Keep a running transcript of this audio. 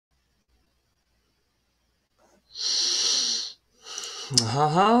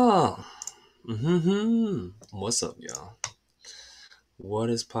Haha. What's up, y'all? What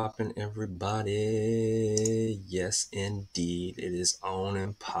is poppin', everybody? Yes, indeed. It is on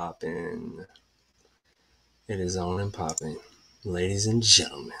and poppin'. It is on and poppin'. Ladies and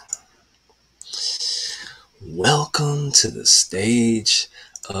gentlemen, welcome to the stage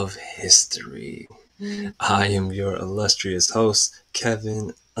of history. I am your illustrious host,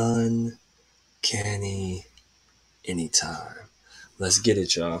 Kevin Uncanny Anytime. Let's get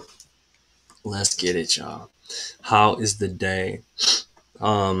it, y'all. Let's get it, y'all. How is the day?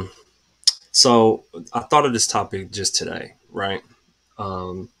 Um, So I thought of this topic just today, right?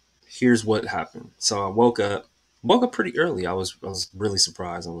 Um, Here's what happened. So I woke up pretty early. I was really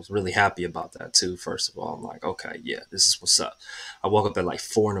surprised. I was really happy about that too. First of all, I'm like, okay, yeah, this is what's up. I woke up at like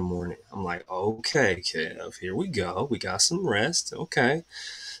 4 in the morning. I'm like, okay, Kev, here we go. We got some rest. Okay.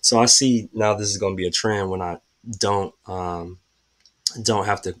 So I see now this is gonna be a trend when I don't um don't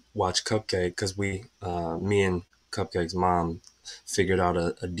have to watch Cupcake because me and Cupcake's mom figured out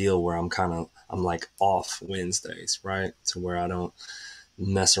a deal where I'm like off Wednesdays, right? To where I don't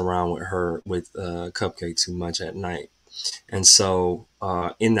mess around with Cupcake too much at night. And so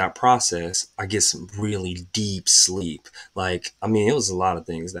in that process, I get some really deep sleep. Like, I mean, it was a lot of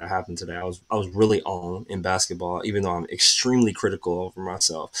things that happened today. I was really on in basketball, even though I'm extremely critical over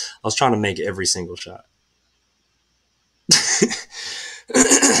myself. I was trying to make every single shot.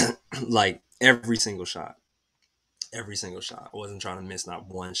 Like every single shot. I wasn't trying to miss not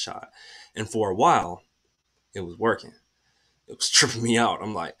one shot. And for a while, it was working. It was tripping me out.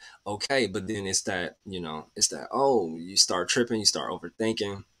 I'm like, okay, but then oh, you start tripping, you start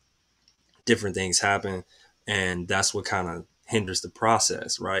overthinking, different things happen. And that's what kind of hinders the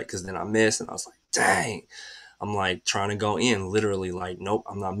process, right? Because then I missed and I was like, dang. I'm like trying to go in literally like, nope,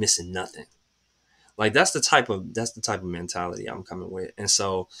 I'm not missing nothing. Like that's the type of mentality I'm coming with. And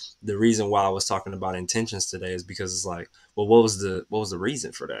so the reason why I was talking about intentions today is because it's like, well, what was the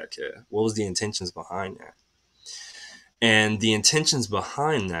reason for that, kid? What was the intentions behind that? And the intentions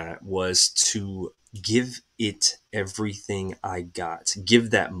behind that was to give it everything I got. Give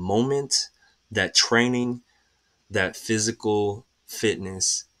that moment, that training, that physical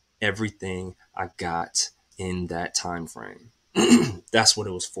fitness, everything I got in that time frame. That's what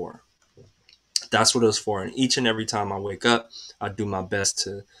it was for. That's what it was for. And each and every time I wake up, I do my best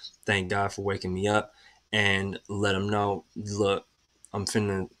to thank God for waking me up and let him know, look, I'm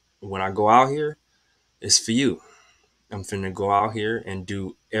finna, when I go out here, it's for you. I'm finna go out here and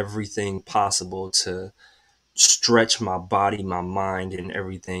do everything possible to stretch my body, my mind, and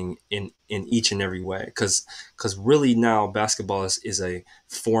everything in each and every way. Cause really now basketball is a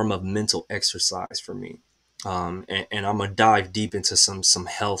form of mental exercise for me. And I'm gonna dive deep into some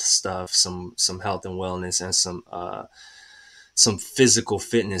health stuff, some health and wellness, and some physical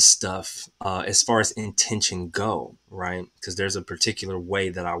fitness stuff as far as intention go, right? Because there's a particular way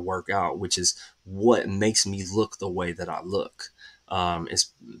that I work out, which is what makes me look the way that I look.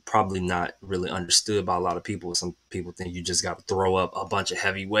 It's probably not really understood by a lot of people. Some people think you just got to throw up a bunch of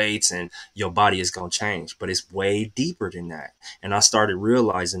heavy weights and your body is going to change, but it's way deeper than that. And I started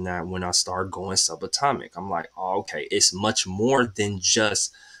realizing that when I started going subatomic. I'm like, oh, okay, it's much more than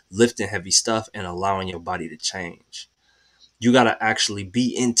just lifting heavy stuff and allowing your body to change. You got to actually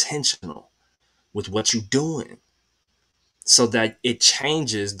be intentional with what you're doing so that it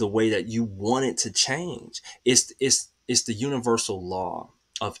changes the way that you want it to change. It's the universal law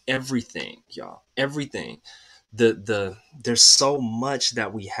of everything, y'all. Everything. There's so much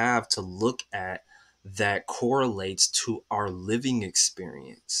that we have to look at that correlates to our living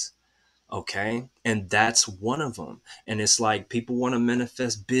experience. Okay. And that's one of them. And it's like people want to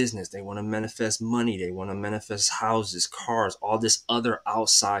manifest business. They want to manifest money. They want to manifest houses, cars, all this other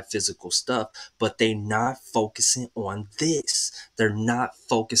outside physical stuff. But they're not focusing on this. They're not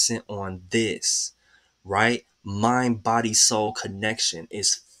focusing on this, right? Mind, body, soul connection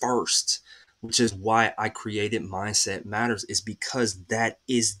is first, which is why I created Mindset Matters, is because that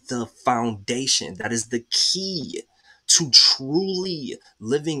is the foundation. That is the key to truly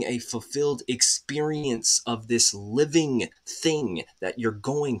living a fulfilled experience of this living thing that you're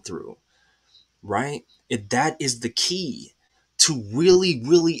going through, right? That is the key to really,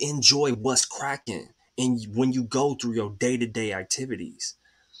 really enjoy what's cracking. And when you go through your day to day activities,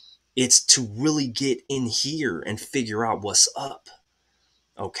 it's to really get in here and figure out what's up.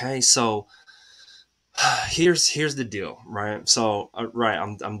 Okay, so here's the deal, right? So right,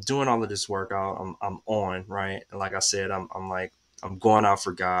 I'm doing all of this workout. I'm on, right, and like I said, I'm like I'm going out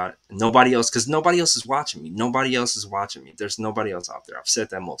for God. Nobody else, because nobody else is watching me. Nobody else is watching me. There's nobody else out there. I've said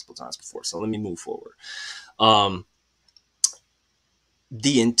that multiple times before. So let me move forward. Um,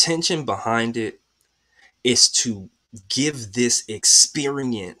 The intention behind it is to give this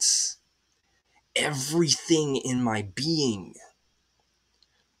experience everything in my being,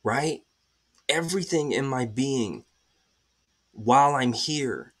 right? Everything in my being while I'm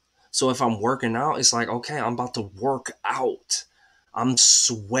here. So if I'm working out, it's like, okay, I'm about to work out. I'm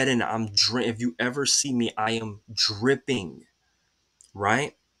sweating. If you ever see me, I am dripping,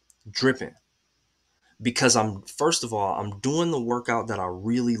 right? Dripping. Because first of all, I'm doing the workout that I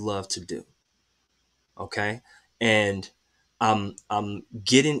really love to do. Okay. And I'm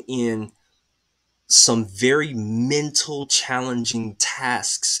getting in some very mental challenging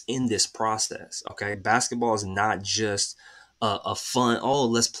tasks in this process. Okay, basketball is not just a fun, oh,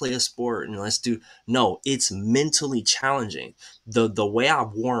 let's play a sport and let's do, no, it's mentally challenging. The way I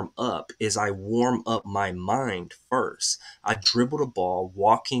warm up is I warm up my mind first. I dribble the ball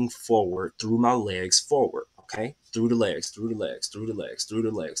walking forward through my legs forward. Okay, through the legs, through the legs, through the legs, through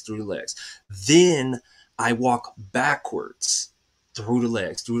the legs, through the legs. Then I walk backwards through the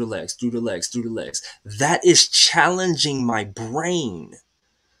legs, through the legs, through the legs, through the legs. That is challenging my brain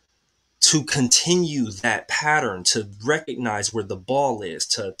to continue that pattern, to recognize where the ball is,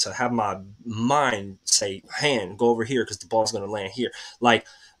 to have my mind say, hand, go over here because the ball's going to land here. Like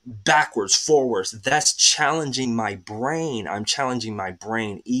backwards, forwards. That's challenging my brain. I'm challenging my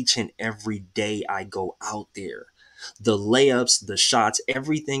brain each and every day I go out there. The layups, the shots,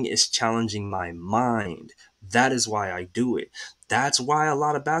 everything is challenging my mind. That is why I do it. That's why a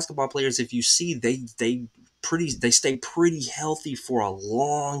lot of basketball players, if you see, they stay pretty healthy for a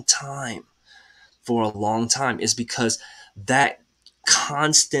long time. For a long time is because that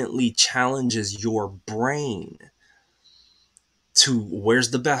constantly challenges your brain to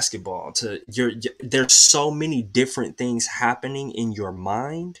where's the basketball, to there's so many different things happening in your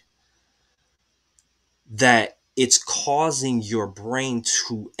mind that it's causing your brain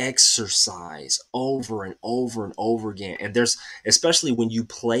to exercise over and over and over again. And there's, especially when you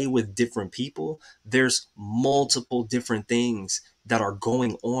play with different people, there's multiple different things that are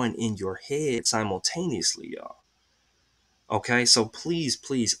going on in your head simultaneously, y'all. Okay, so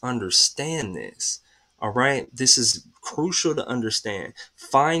please understand this. All right, this is crucial to understand.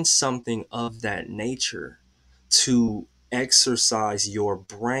 Find something of that nature to exercise your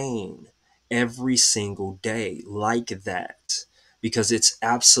brain every single day, like that, because it's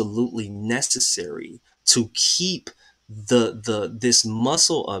absolutely necessary to keep the this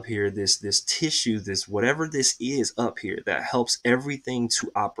muscle up here, this tissue, this whatever this is up here that helps everything to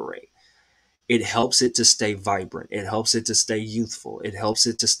operate. It helps it to stay vibrant. It helps it to stay youthful. It helps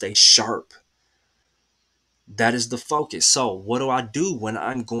it to stay sharp. That is the focus. So, what do I do when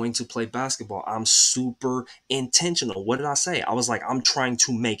I'm going to play basketball? I'm super intentional. What did I say? I was like, I'm trying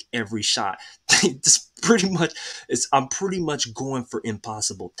to make every shot. This pretty much I'm pretty much going for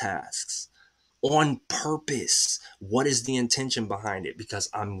impossible tasks on purpose. What is the intention behind it? Because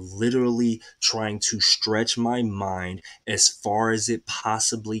I'm literally trying to stretch my mind as far as it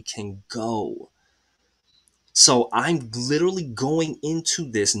possibly can go. So I'm literally going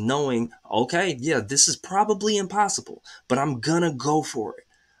into this knowing, okay, yeah, this is probably impossible, but I'm gonna go for it.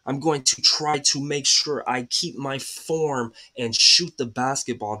 I'm going to try to make sure I keep my form and shoot the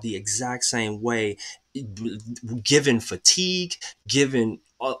basketball the exact same way, given fatigue, given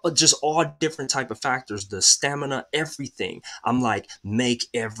just all different type of factors, the stamina, everything. I'm like, make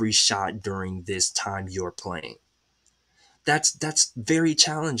every shot during this time you're playing. That's very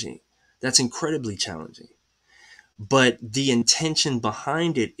challenging. That's incredibly challenging. But the intention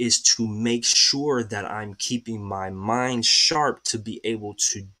behind it is to make sure that I'm keeping my mind sharp to be able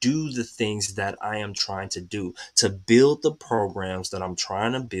to do the things that I am trying to do, to build the programs that I'm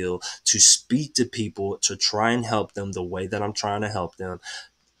trying to build, to speak to people, to try and help them the way that I'm trying to help them.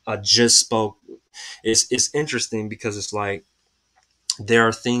 I just spoke. It's interesting because it's like there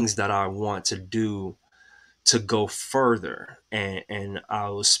are things that I want to do to go further, and I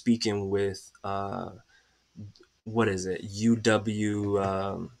was speaking with what is it,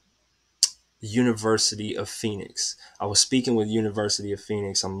 UW, University of Phoenix. I was speaking with University of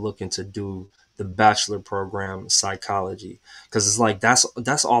Phoenix. I'm looking to do the bachelor program psychology because it's like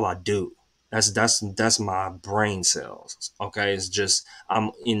that's all I do. That's my brain cells. Okay, it's just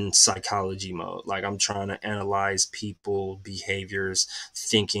I'm in psychology mode. Like I'm trying to analyze people, behaviors,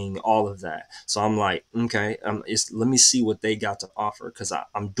 thinking, all of that. So I'm like, okay, let me see what they got to offer because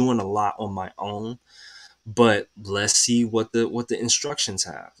I'm doing a lot on my own, but let's see what the instructions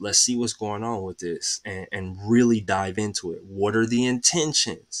have. Let's see what's going on with this, and really dive into it. What are the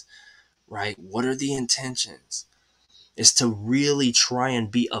intentions, right? What are the intentions? Is to really try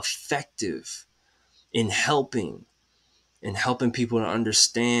and be effective in helping and helping people to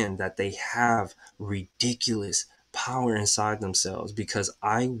understand that they have ridiculous power inside themselves, because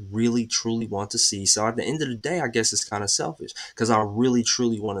I really truly want to see. So at the end of the day, I guess it's kind of selfish, because I really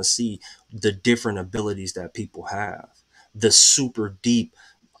truly want to see the different abilities that people have, the super deep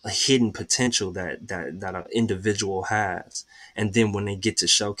hidden potential that an individual has. And then when they get to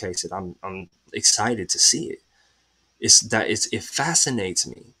showcase it, I'm excited to see it. It fascinates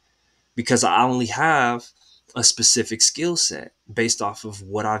me, because I only have a specific skill set based off of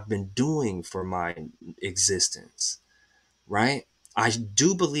what I've been doing for my existence, right? I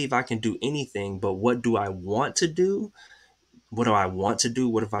do believe I can do anything, but what do I want to do? What do I want to do?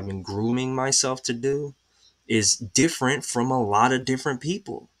 What have I been grooming myself to do is different from a lot of different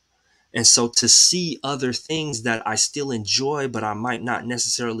people. And so to see other things that I still enjoy, but I might not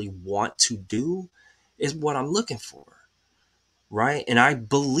necessarily want to do, is what I'm looking for, right? And I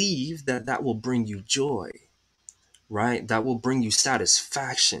believe that that will bring you joy, right? That will bring you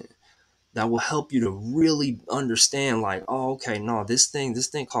satisfaction. That will help you to really understand, like, oh, okay, no, this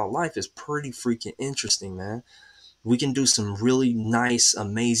thing called life is pretty freaking interesting, man. We can do some really nice,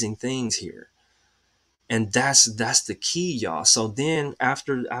 amazing things here. And that's the key, y'all. So then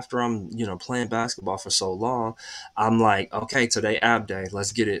after I'm, playing basketball for so long, I'm like, okay, today ab day,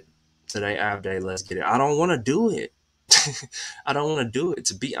 let's get it. Today ab day, let's get it. I don't want to do it. I don't want to do it,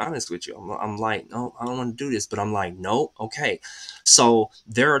 to be honest with you. I'm like, no, I don't want to do this, but I'm like, no, okay. So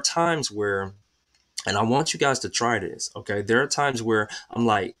there are times where, and I want you guys to try this, okay? There are times where I'm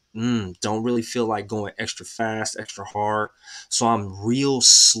like, don't really feel like going extra fast, extra hard. So I'm real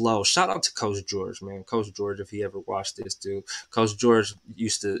slow. Shout out to Coach George, man. Coach George, if he ever watched this, dude. Coach George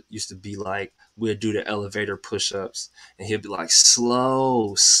used to be like, we'd do the elevator push-ups, and he'd be like,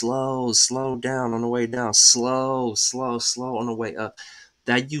 slow, slow, slow down on the way down, slow, slow, slow on the way up.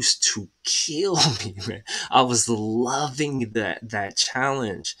 That used to kill me, man. I was loving that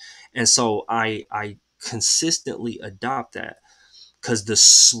challenge. And so I consistently adopt that, because the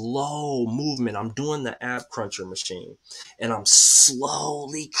slow movement, I'm doing the ab cruncher machine, and I'm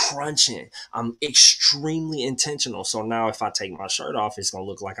slowly crunching. I'm extremely intentional. So now if I take my shirt off, it's going to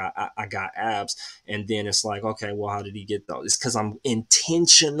look like I got abs. And then it's like, okay, well, how did he get those? It's because I'm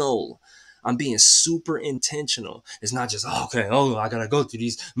intentional. I'm being super intentional. It's not just, oh, okay, oh, I got to go through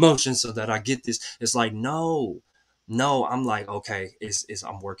these motions so that I get this. It's like, no, I'm like, okay,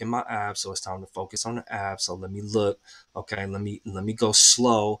 I'm working my abs, so it's time to focus on the abs. So let me look, okay, let me go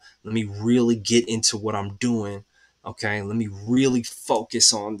slow. Let me really get into what I'm doing. Okay, let me really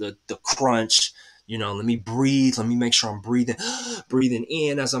focus on the crunch. Let me breathe. Let me make sure I'm breathing, breathing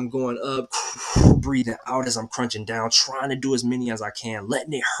in as I'm going up, breathing out as I'm crunching down, trying to do as many as I can,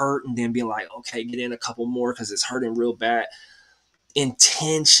 letting it hurt, and then being like, okay, get in a couple more because it's hurting real bad.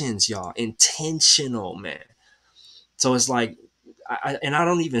 Intentions, y'all, intentional, man. So it's like, and I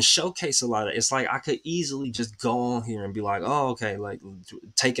don't even showcase a lot of it. It's like I could easily just go on here and be like, oh, okay, like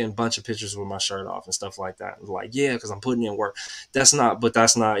taking a bunch of pictures with my shirt off and stuff like that. Like, yeah, because I'm putting in work. That's not.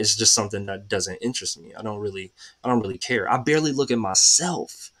 It's just something that doesn't interest me. I don't really care. I barely look at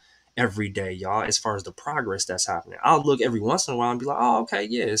myself every day, y'all. As far as the progress that's happening, I'll look every once in a while and be like, oh, okay,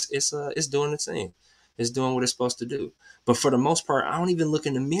 yeah, it's doing its thing. It's doing what it's supposed to do. But for the most part, I don't even look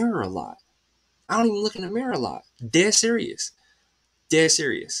in the mirror a lot. I don't even look in the mirror a lot. Dead serious. Dead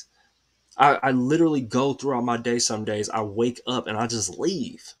serious. I literally go throughout my day. Some days I wake up and I just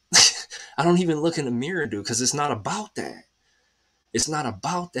leave. I don't even look in the mirror, dude, because it's not about that. It's not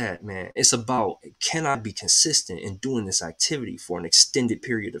about that, man. It's about, can I be consistent in doing this activity for an extended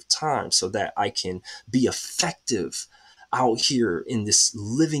period of time so that I can be effective out here in this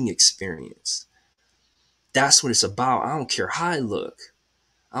living experience. That's what it's about. I don't care how I look.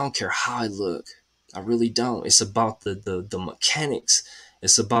 I don't care how I look. I really don't. It's about the mechanics.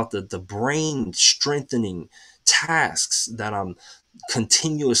 It's about the brain strengthening tasks that I'm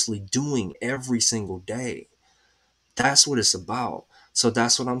continuously doing every single day. That's what it's about. So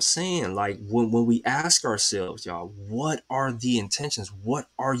that's what I'm saying. Like when we ask ourselves, y'all, what are the intentions? What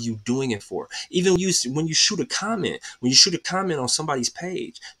are you doing it for? Even when you shoot a comment, on somebody's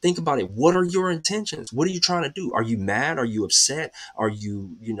page, think about it. What are your intentions? What are you trying to do? Are you mad? Are you upset? Are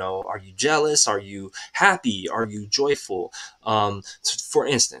you jealous? Are you happy? Are you joyful? For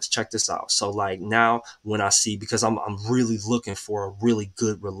instance, check this out. So like now when I see, because I'm really looking for a really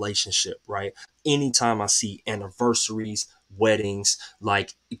good relationship, right? Anytime I see anniversaries, weddings,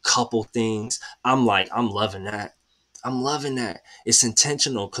 like couple things, I'm like, I'm loving that. I'm loving that. It's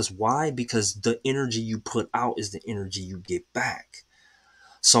intentional. Because why? Because the energy you put out is the energy you get back.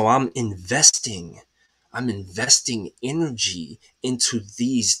 So I'm investing energy into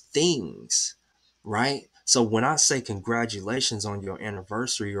these things, right? So when I say congratulations on your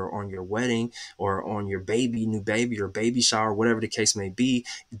anniversary or on your wedding or on your baby, new baby or baby shower, whatever the case may be,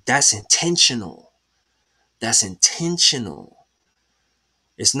 that's intentional. That's intentional.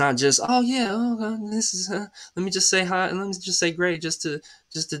 It's not just, oh yeah, oh God, this is let me just say hi and let me just say great just to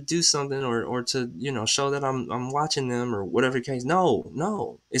do something or to, show that I'm watching them or whatever the case. No,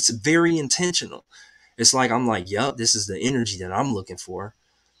 no. It's very intentional. It's like I'm like, yup, this is the energy that I'm looking for.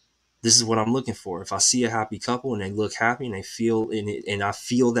 This is what I'm looking for. If I see a happy couple and they look happy and they feel in it and I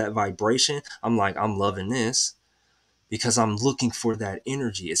feel that vibration, I'm like, I'm loving this because I'm looking for that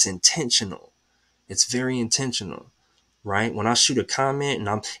energy. It's intentional. It's very intentional, right? When I shoot a comment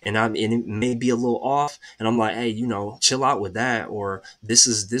and it may be a little off, and I'm like, hey, chill out with that, or this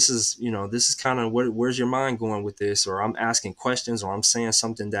is kind of where's your mind going with this, or I'm asking questions, or I'm saying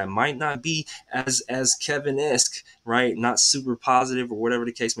something that might not be as Kevin-esque, right? Not super positive or whatever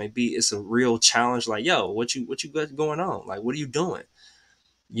the case may be. It's a real challenge. Like, yo, what you got going on? Like, what are you doing?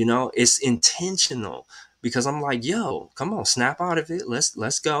 It's intentional because I'm like, yo, come on, snap out of it.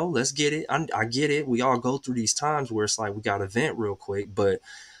 Let's go. Let's get it. I get it. We all go through these times where it's like we got to vent real quick, but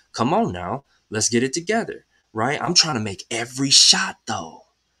come on now, let's get it together, right? I'm trying to make every shot though.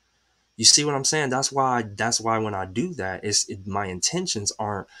 You see what I'm saying? That's why when I do that, my intentions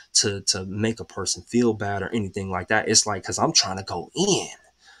aren't to make a person feel bad or anything like that. It's like because I'm trying to go in.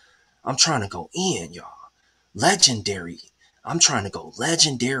 I'm trying to go in, y'all. Legendary. I'm trying to go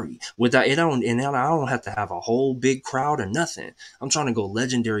legendary without it don't and I don't have to have a whole big crowd or nothing. I'm trying to go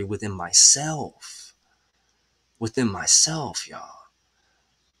legendary within myself. Within myself, y'all.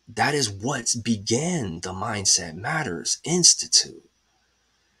 That is what began the Mindset Matters Institute.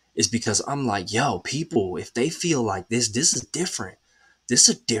 Is because I'm like, yo, people, if they feel like this is different. This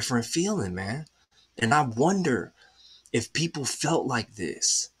is a different feeling, man. And I wonder if people felt like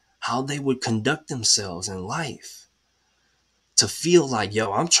this, how they would conduct themselves in life. To feel like,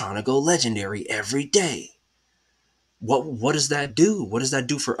 yo, I'm trying to go legendary every day. What does that do? What does that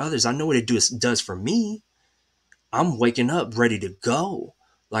do for others? I know what does for me. I'm waking up ready to go.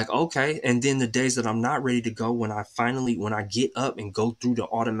 Like, okay. And then the days that I'm not ready to go, when I get up and go through the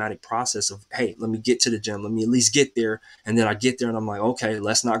automatic process of, hey, let me get to the gym. Let me at least get there. And then I get there and I'm like, okay,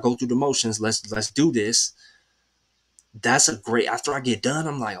 let's not go through the motions. Let's do this. That's a great, after I get done,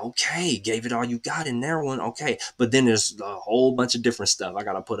 I'm like, okay, gave it all you got in there one. Okay. But then there's a whole bunch of different stuff. I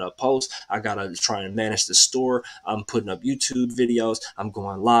got to put up posts. I got to try and manage the store. I'm putting up YouTube videos. I'm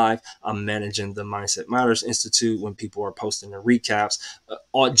going live. I'm managing the Mindset Matters Institute when people are posting their recaps,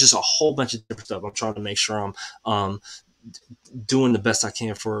 just a whole bunch of different stuff. I'm trying to make sure I'm, doing the best I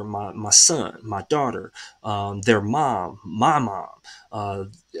can for my son, my daughter, their mom, my mom, uh,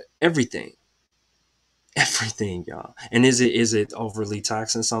 everything. Everything, y'all. And is it overly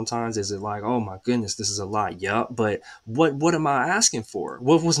taxing sometimes? Is it like, oh my goodness, this is a lot? Yup. But what am I asking for?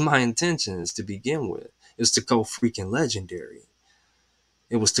 What was my intentions to begin with? It was to go freaking legendary.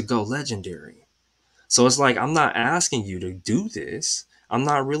 It was to go legendary. So it's like I'm not asking you to do this. I'm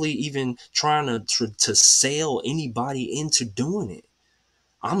not really even trying to sail anybody into doing it.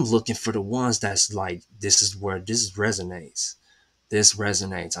 I'm looking for the ones that's like, this is where this resonates. This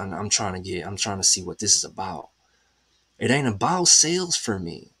resonates. I'm trying to see what this is about. It ain't about sales for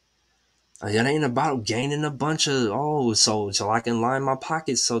me. It ain't about gaining a bunch of so I can line my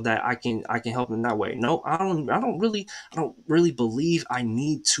pockets so that I can help them that way. No, I don't really believe I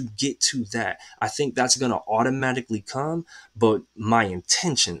need to get to that. I think that's gonna automatically come, but my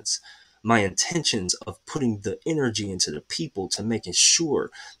intentions of putting the energy into the people to making sure,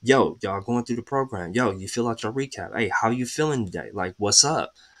 yo, y'all going through the program, yo, you fill out your recap. Hey, how you feeling today? Like, what's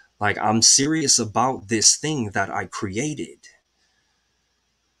up? Like, I'm serious about this thing that I created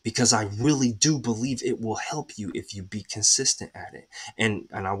because I really do believe it will help you if you be consistent at it.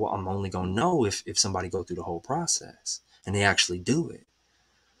 I'm only gonna know if somebody go through the whole process and they actually do it.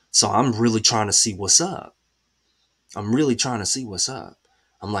 So I'm really trying to see what's up. I'm really trying to see what's up.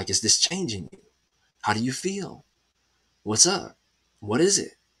 I'm like, is this changing you? How do you feel? What's up? What is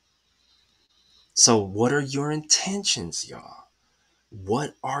it? So what are your intentions, y'all?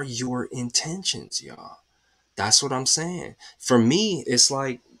 What are your intentions, y'all? That's what I'm saying. For me, it's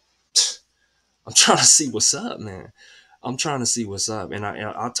like, I'm trying to see what's up, man. I'm trying to see what's up. And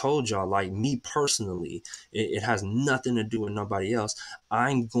I told y'all, like, me personally, it has nothing to do with nobody else.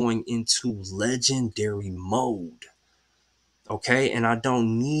 I'm going into legendary mode. Okay. And I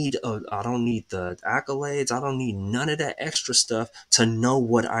don't need the accolades. I don't need none of that extra stuff to know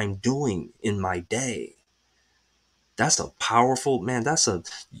what I'm doing in my day. That's a powerful, man.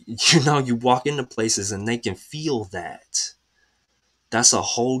 You walk into places and they can feel that. That's a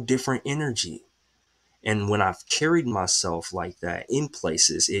whole different energy. And when I've carried myself like that in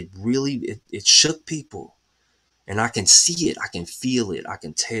places, it shook people. And I can see it, I can feel it, I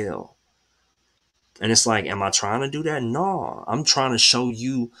can tell. And it's like, am I trying to do that? No, I'm trying to show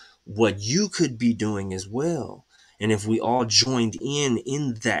you what you could be doing as well. And if we all joined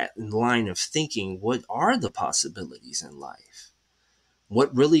in that line of thinking, what are the possibilities in life?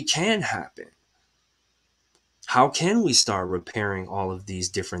 What really can happen? How can we start repairing all of these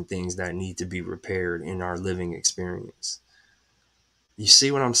different things that need to be repaired in our living experience? You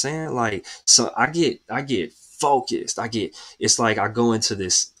see what I'm saying? Like, so I get focused. It's like I go into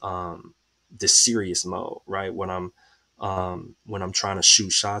this serious mode, right? When I'm trying to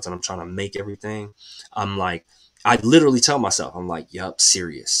shoot shots and I'm trying to make everything, I'm like, I literally tell myself, I'm like, yup,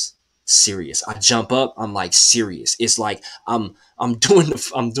 serious. Serious. I jump up, I'm like serious. It's like I'm doing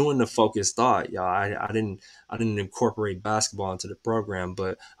the focused thought, y'all. I didn't incorporate basketball into the program,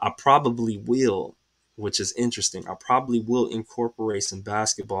 but I probably will, which is interesting. I probably will incorporate some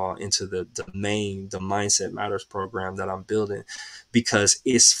basketball into the Mindset Matters program that I'm building, because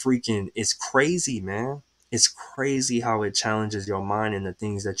it's crazy, man. It's crazy how it challenges your mind and the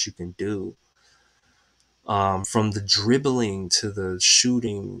things that you can do. From the dribbling to the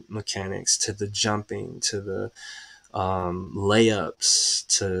shooting mechanics to the jumping to the layups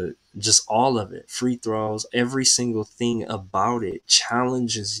to just all of it, free throws, every single thing about it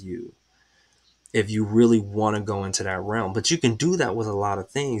challenges you if you really want to go into that realm. But you can do that with a lot of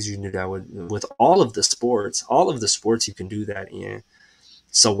things. You can do that with all of the sports. All of the sports you can do that in.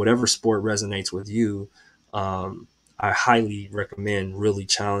 So whatever sport resonates with you, I highly recommend really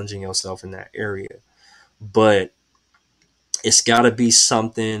challenging yourself in that area. But it's got to be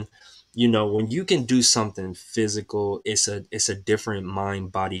something, when you can do something physical, it's a different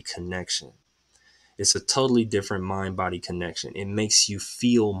mind body connection. It's a totally different mind body connection. It makes you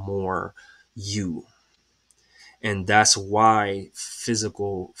feel more you. And that's why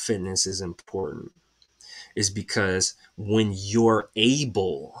physical fitness is important, is because when you're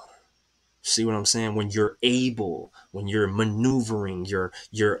able, see what I'm saying? When you're able, when you're maneuvering,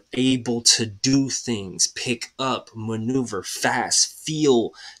 you're able to do things, pick up, maneuver fast,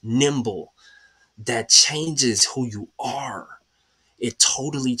 feel nimble. That changes who you are. It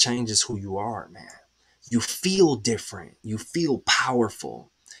totally changes who you are, man. You feel different. You feel powerful.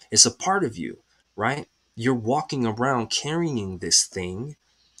 It's a part of you, right? You're walking around carrying this thing.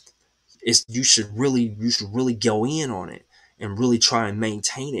 You should really go in on it and really try and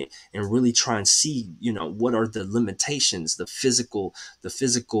maintain it and really try and see, what are the limitations, the physical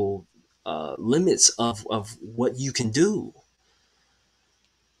limits of what you can do.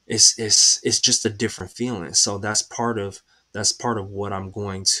 It's just a different feeling. So that's part of what I'm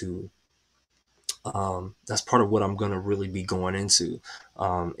going to really be going into.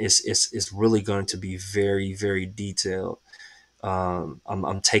 It's really going to be very, very detailed.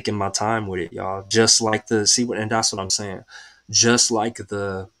 I'm taking my time with it, y'all. Just like and that's what I'm saying. Just like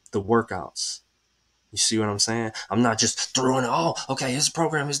the workouts. You see what I'm saying? I'm not just throwing, oh, okay, his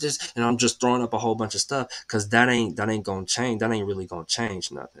program is this, and I'm just throwing up a whole bunch of stuff, because that ain't gonna change. That ain't really gonna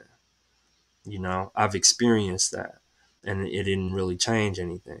change nothing. I've experienced that, and it didn't really change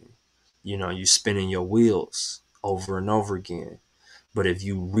anything. You spinning your wheels over and over again. But if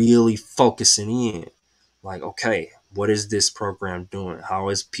you really focusing in, like, okay, what is this program doing? How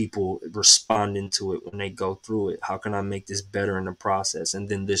is people responding to it when they go through it? How can I make this better in the process? And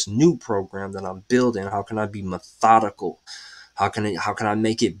then this new program that I'm building, how can I be methodical? How can I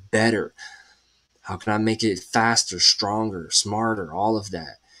make it better? How can I make it faster, stronger, smarter, all of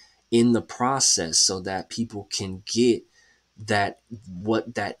that in the process, so that people can get that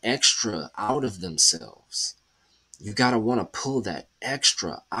extra out of themselves. You got to want to pull that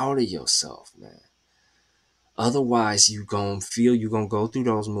extra out of yourself, man. Otherwise, you're gonna go through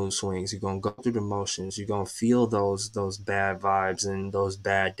those mood swings, you're gonna go through the motions, you're gonna feel those bad vibes and those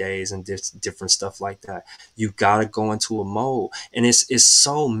bad days and different stuff like that. You gotta go into a mode. And it's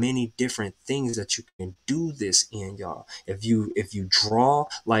so many different things that you can do this in, y'all. If you draw,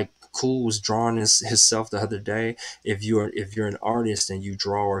 like Cool was drawing himself the other day. If you're an artist and you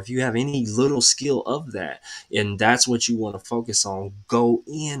draw, or if you have any little skill of that, and that's what you want to focus on, go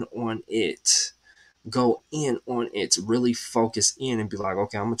in on it. Go in on it, to really focus in and be like,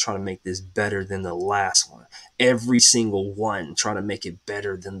 okay, I'm gonna try to make this better than the last one. Every single one, try to make it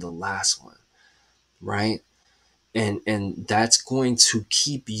better than the last one, right? And that's going to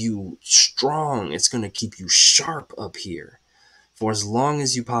keep you strong. It's going to keep you sharp up here for as long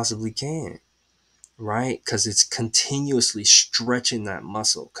as you possibly can, right? Because it's continuously stretching that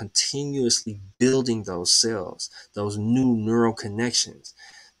muscle, continuously building those cells, those new neural connections.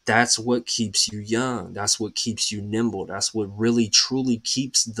 That's what keeps you young. That's what keeps you nimble. That's what really truly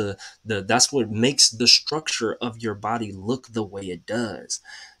keeps that's what makes the structure of your body look the way it does,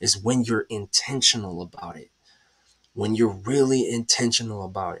 is when you're intentional about it. When you're really intentional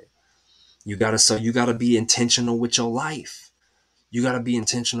about it. You gotta be intentional with your life. You got to be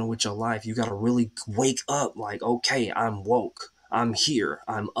intentional with your life. You got to really wake up like, okay, I'm woke. I'm here.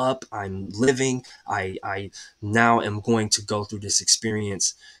 I'm up. I'm living. I now am going to go through this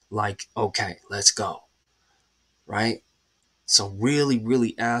experience like, okay, let's go. Right? So really,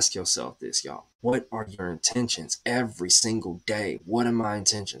 really ask yourself this, y'all. What are your intentions every single day? What are my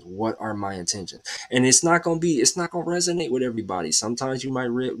intentions? What are my intentions? And it's not gonna resonate with everybody. Sometimes you might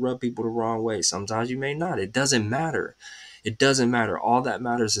rub people the wrong way. Sometimes you may not. It doesn't matter. It doesn't matter. All that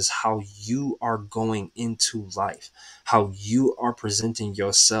matters is how you are going into life, how you are presenting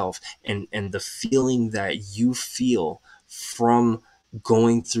yourself, and the feeling that you feel from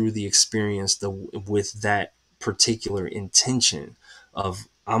going through the experience with that particular intention of,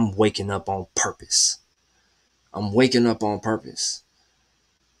 I'm waking up on purpose. I'm waking up on purpose.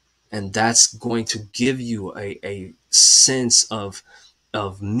 And that's going to give you a sense of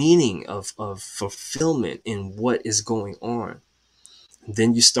meaning, of fulfillment in what is going on.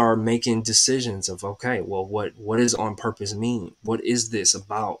 Then you start making decisions of, okay, well, what does on purpose mean? What is this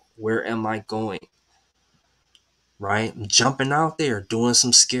about? Where am I going? Right? Jumping out there, doing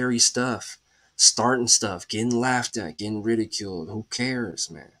some scary stuff, starting stuff, getting laughed at, getting ridiculed. Who cares,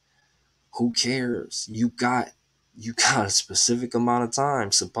 man? Who cares? You got a specific amount of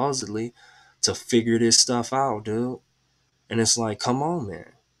time, supposedly, to figure this stuff out, dude. And it's like, come on,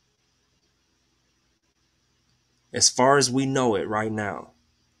 man. As far as we know it right now,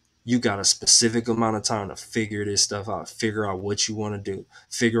 you got a specific amount of time to figure this stuff out, figure out what you want to do,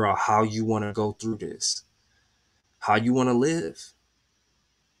 figure out how you want to go through this, how you want to live.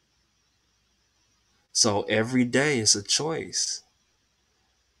 So every day is a choice.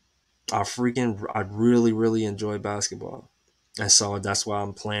 I really, really enjoy basketball. And so that's why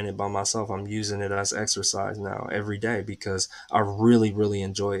I'm playing it by myself. I'm using it as exercise now every day because I really, really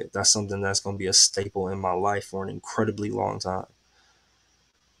enjoy it. That's something that's going to be a staple in my life for an incredibly long time.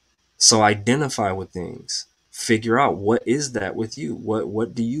 So identify with things. Figure out, what is that with you?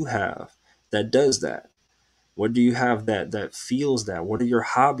 What do you have that does that? What do you have that feels that? What are your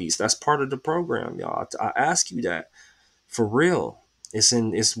hobbies? That's part of the program, y'all. I ask you that for real.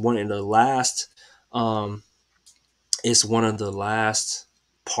 It's one of the last um it's one of the last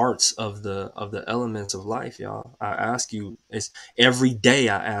parts of the elements of life, y'all. I ask you, it's every day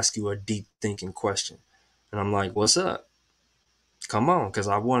I ask you a deep thinking question. And I'm like, what's up? Come on, because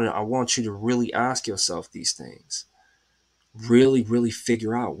I want you to really ask yourself these things. Really, really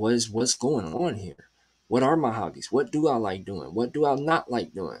figure out what's going on here. What are my hobbies? What do I like doing? What do I not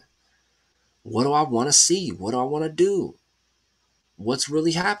like doing? What do I want to see? What do I want to do? What's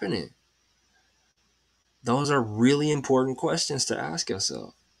really happening? Those are really important questions to ask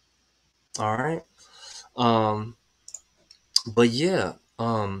yourself. All right. Um, but yeah,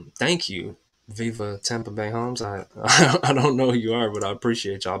 thank you, Viva Tampa Bay Homes. I don't know who you are, but I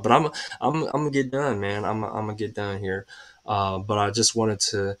appreciate y'all. But I'm gonna get done, man. I'm gonna get done here. But I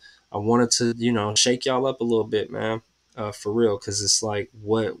wanted to shake y'all up a little bit, man. For real, because it's like,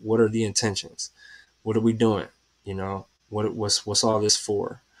 what are the intentions? What are we doing? What's all this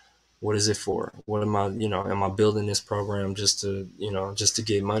for? What is it for? What am I, am I building this program just to, just to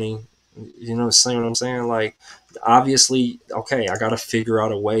get money? See what I'm saying? Like, obviously, okay, I got to figure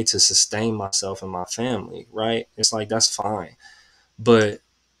out a way to sustain myself and my family, right? It's like, that's fine. But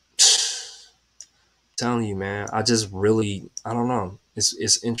telling you, man, I just really, I don't know.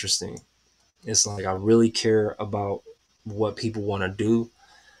 It's interesting. It's like, I really care about what people want to do.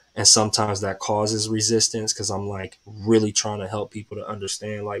 And sometimes that causes resistance because I'm like really trying to help people to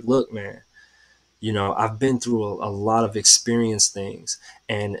understand, like, look, man, I've been through a lot of experience things.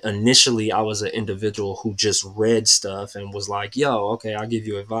 And initially, I was an individual who just read stuff and was like, yo, okay, I'll give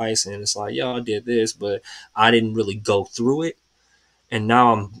you advice. And it's like, yo, I did this, but I didn't really go through it. And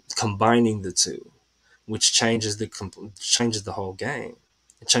now I'm combining the two, which changes the whole game.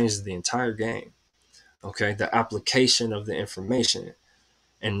 It changes the entire game. Okay. The application of the information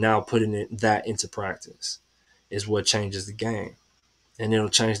and now putting that into practice is what changes the game, and it'll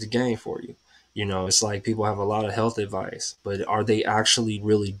change the game for you. It's like people have a lot of health advice, but are they actually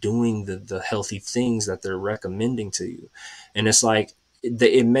really doing the healthy things that they're recommending to you? And it's like,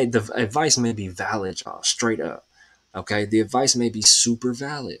 the advice may be valid, y'all, straight up. Okay, the advice may be super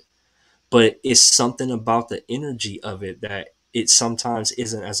valid, but it's something about the energy of it that it sometimes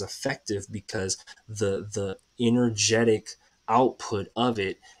isn't as effective because the energetic output of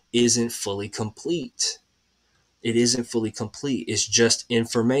it isn't fully complete. It isn't fully complete. It's just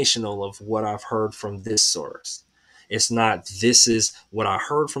informational of what I've heard from this source. It's not, this is what I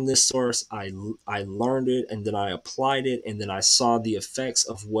heard from this source. I learned it and then I applied it and then I saw the effects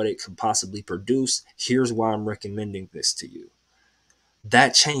of what it could possibly produce. Here's why I'm recommending this to you.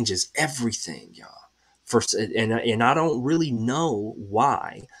 That changes everything, y'all. First, and I don't really know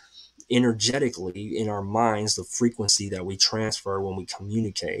why energetically in our minds, the frequency that we transfer when we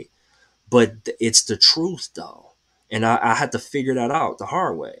communicate, but it's the truth though. And I had to figure that out the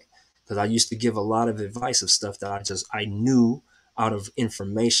hard way, because I used to give a lot of advice of stuff that I knew out of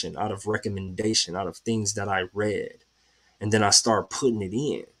information, out of recommendation, out of things that I read. And then I start putting it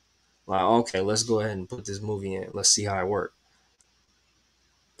in. Like, okay, let's go ahead and put this movie in. Let's see how it works.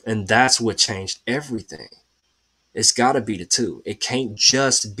 And that's what changed everything. It's got to be the two. It can't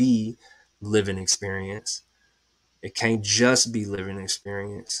just be living experience. It can't just be living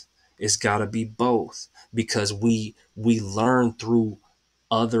experience. It's got to be both, because we learn through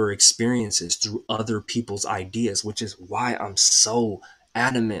other experiences, through other people's ideas, which is why I'm so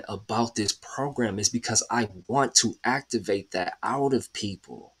adamant about this program, is because I want to activate that out of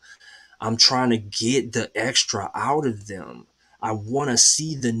people. I'm trying to get the extra out of them. I want to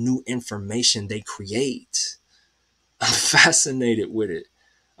see the new information they create. I'm fascinated with it.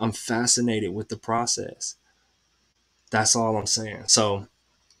 I'm fascinated with the process. That's all I'm saying. So,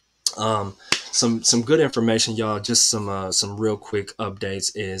 um, some good information, y'all. Just some real quick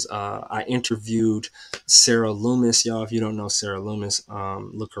updates is I interviewed Sarah Loomis, y'all. If you don't know Sarah Loomis,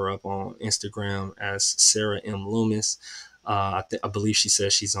 look her up on Instagram as Sarah M Loomis. I believe she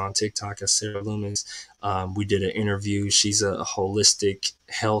says she's on TikTok as Sarah Loomis. We did an interview. She's a holistic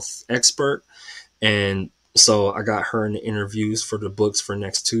health expert, and so I got her in the interviews for the books for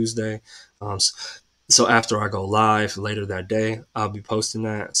next Tuesday. So after I go live later that day, I'll be posting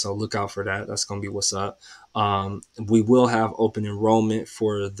that. So look out for that. That's going to be what's up. We will have open enrollment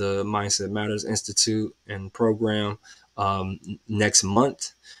for the Mindset Matters Institute and program next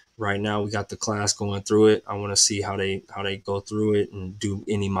month. Right now, we got the class going through it. I want to see how they go through it and do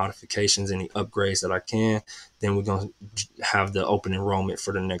any modifications, any upgrades that I can. Then we're going to have the open enrollment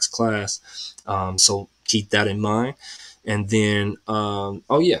for the next class. So keep that in mind. And then,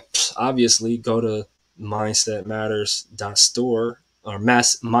 oh yeah, obviously go to mindsetmatters.store or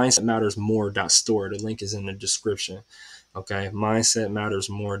mindsetmattersmore.store. The link is in the description. Okay,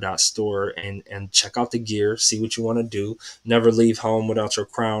 mindsetmattersmore.store, and check out the gear, see what you want to do. Never leave home without your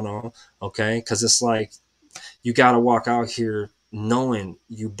crown on. Okay, because it's like you got to walk out here knowing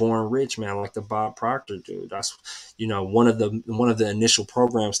you born rich, man, like the Bob Proctor dude. That's, one of the initial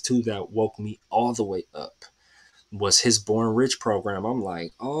programs too that woke me all the way up was his Born Rich program. I'm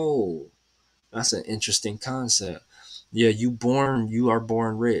like, oh, that's an interesting concept. Yeah, you are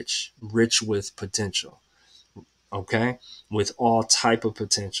born rich, rich with potential. Okay, with all type of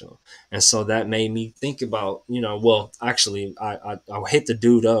potential. And so that made me think about, well, actually, I hit the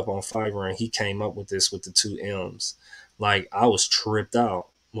dude up on Fiverr, and he came up with this with the two M's. Like, I was tripped out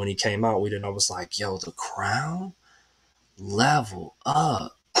when he came out with it. I was like, yo, the crown, level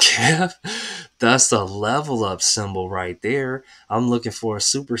up. Kev, that's a level up symbol right there. I'm looking for a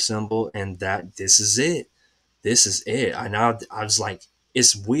super symbol, and this is it. This is it. I was like,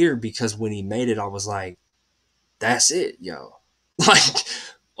 it's weird because when he made it, I was like, that's it, yo. Like,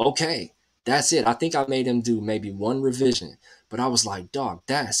 okay, that's it. I think I made him do maybe one revision, but I was like, dog,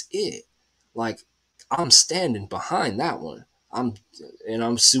 that's it. Like, I'm standing behind that one. I'm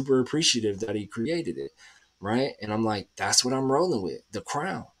super appreciative that he created it, right? And I'm like, that's what I'm rolling with. The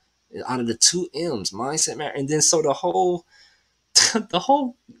crown. Out of the two M's, mindset matter. And then so the whole the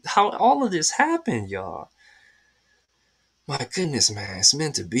whole how all of this happened, y'all. My goodness, man, it's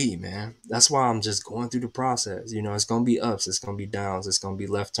meant to be, man. That's why I'm just going through the process. It's gonna be ups, it's gonna be downs, it's gonna be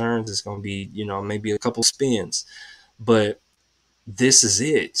left turns, it's gonna be, maybe a couple spins. But this is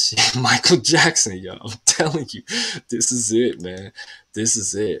it. Michael Jackson, yo. I'm telling you, this is it, man. This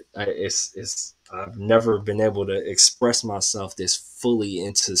is it. I've never been able to express myself this fully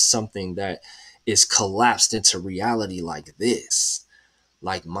into something that is collapsed into reality like this.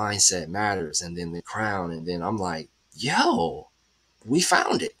 Like Mindset Matters, and then the crown, and then I'm like, yo, we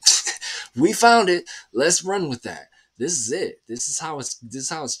found it. We found it. Let's run with that. This is it. This is how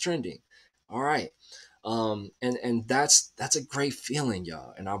it's trending. All right. And that's a great feeling,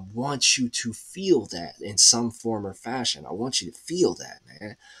 y'all. And I want you to feel that in some form or fashion. I want you to feel that,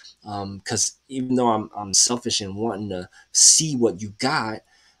 man. Because even though I'm selfish in wanting to see what you got,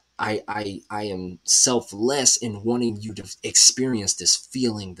 I am selfless in wanting you to experience this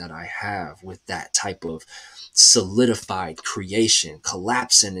feeling that I have with that type of solidified creation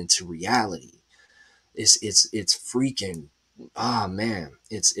collapsing into reality. It's freaking, ah man,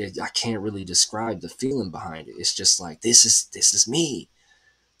 I can't really describe the feeling behind it. It's just like, this is me,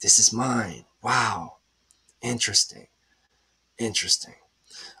 this is mine. Wow, interesting, interesting.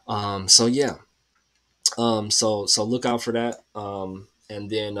 So yeah, so look out for that. And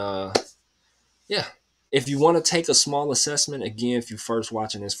then yeah, if you want to take a small assessment, again, if you're first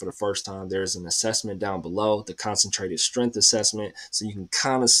watching this for the first time, there's an assessment down below, the concentrated strength assessment, so you can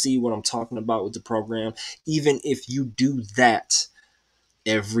kind of see what I'm talking about with the program. Even if you do that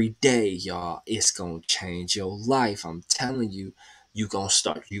every day, y'all, it's gonna change your life. I'm telling you, you gonna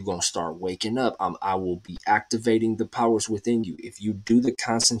start waking up. I will be activating the powers within you if you do the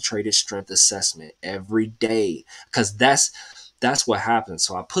concentrated strength assessment every day, because that's what happens.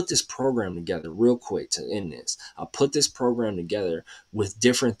 So I put this program together real quick to end this. I put this program together with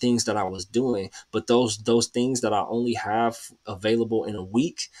different things that I was doing, but those things that I only have available in a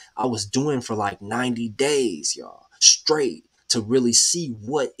week, I was doing for like 90 days, y'all, straight, to really see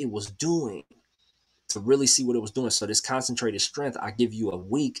what it was doing. So this concentrated strength, I give you a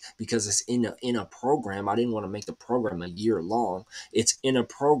week because it's in a program. I didn't want to make the program a year long. It's in a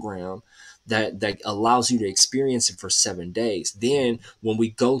program that allows you to experience it for 7 days. Then when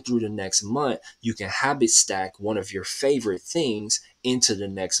we go through the next month, you can habit stack one of your favorite things into the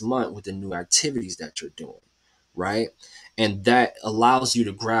next month with the new activities that you're doing, right? And that allows you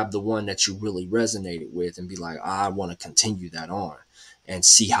to grab the one that you really resonated with and be like, I want to continue that on and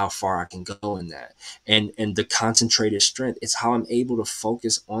see how far I can go in that. And the concentrated strength, it's how I'm able to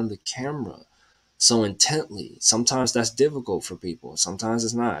focus on the camera so intently. Sometimes that's difficult for people, sometimes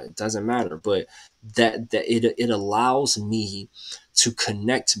it's not, it doesn't matter, but that it allows me to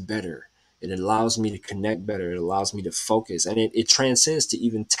connect better. It allows me to connect better. It allows me to focus, and it transcends to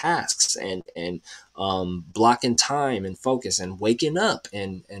even tasks and blocking time and focus and waking up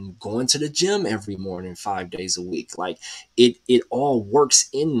and going to the gym every morning 5 days a week. Like it all works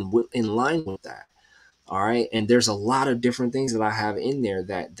in line with that. All right. And there's a lot of different things that I have in there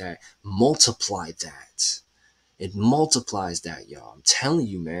that multiply that. It multiplies that, y'all. I'm telling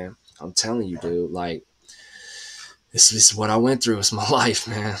you, man. I'm telling you, dude. Like, this is what I went through. It's my life,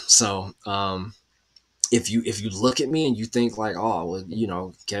 man. So, if you look at me and you think like, oh, well,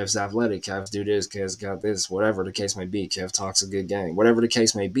 Kev's athletic, Kev's do this, Kev's got this, whatever the case may be, Kev talks a good game, whatever the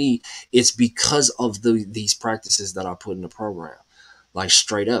case may be, it's because of these practices that I put in the program. Like,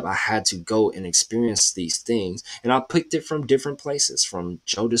 straight up, I had to go and experience these things, and I picked it from different places, from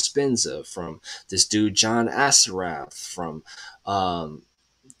Joe Dispenza, from this dude John Assaraf, from um,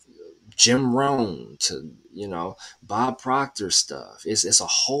 Jim Rohn, to Bob Proctor stuff. It's a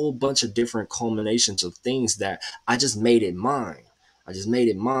whole bunch of different culminations of things that I just made it mine. I just made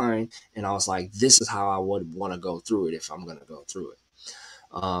it mine, and I was like, this is how I would want to go through it if I'm gonna go through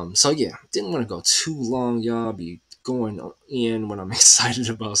it. So yeah, didn't want to go too long, y'all. I'll be going in when I'm excited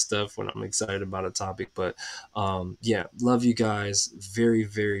about stuff, when I'm excited about a topic. But yeah, love you guys very,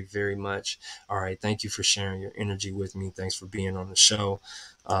 very, very much. All right, thank you for sharing your energy with me. Thanks for being on the show.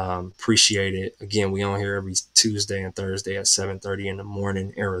 Appreciate it. Again, we on here every Tuesday and Thursday at 7:30 in the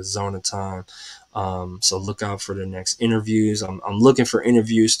morning, Arizona time. So look out for the next interviews. I'm looking for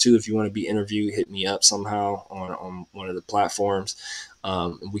interviews too. If you want to be interviewed, hit me up somehow on one of the platforms.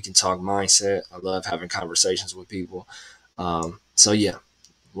 And we can talk mindset. I love having conversations with people. So yeah,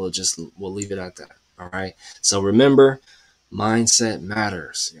 we'll leave it at that. All right. So remember, mindset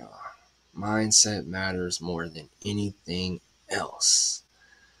matters, y'all. Mindset matters more than anything else.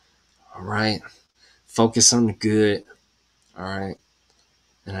 All right. Focus on the good. All right.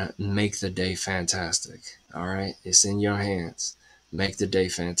 And make the day fantastic. All right. It's in your hands. Make the day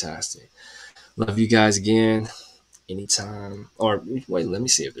fantastic. Love you guys again. Anytime. Or wait, let me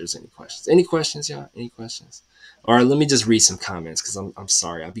see if there's any questions. Any questions, y'all? Any questions? All right, let me just read some comments, because I'm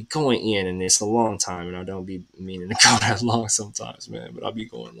sorry. I'll be going in, and it's a long time, and I don't be meaning to go that long sometimes, man, but I'll be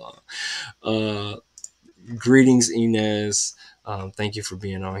going long. Greetings, Inez. Thank you for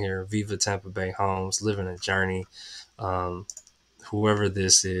being on here. Viva Tampa Bay Homes, living a journey. Um, Whoever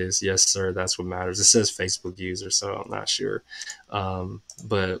this is, yes, sir, that's what matters. It says Facebook user, so I'm not sure.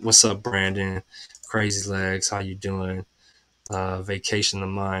 But what's up, Brandon? Crazy Legs, how you doing? Vacation the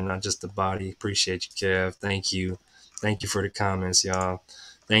mind, not just the body. Appreciate you, Kev. Thank you. Thank you for the comments, y'all.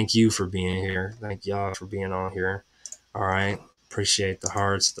 Thank you for being here. Thank y'all for being on here. All right. Appreciate the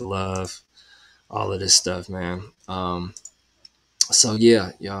hearts, the love, all of this stuff, man. So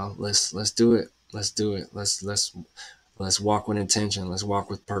yeah, y'all, let's do it. Let's do it. Let's walk with intention. Let's walk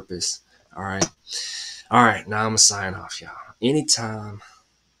with purpose. All right. All right. Now I'm gonna sign off, y'all. Anytime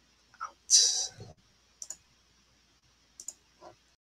out.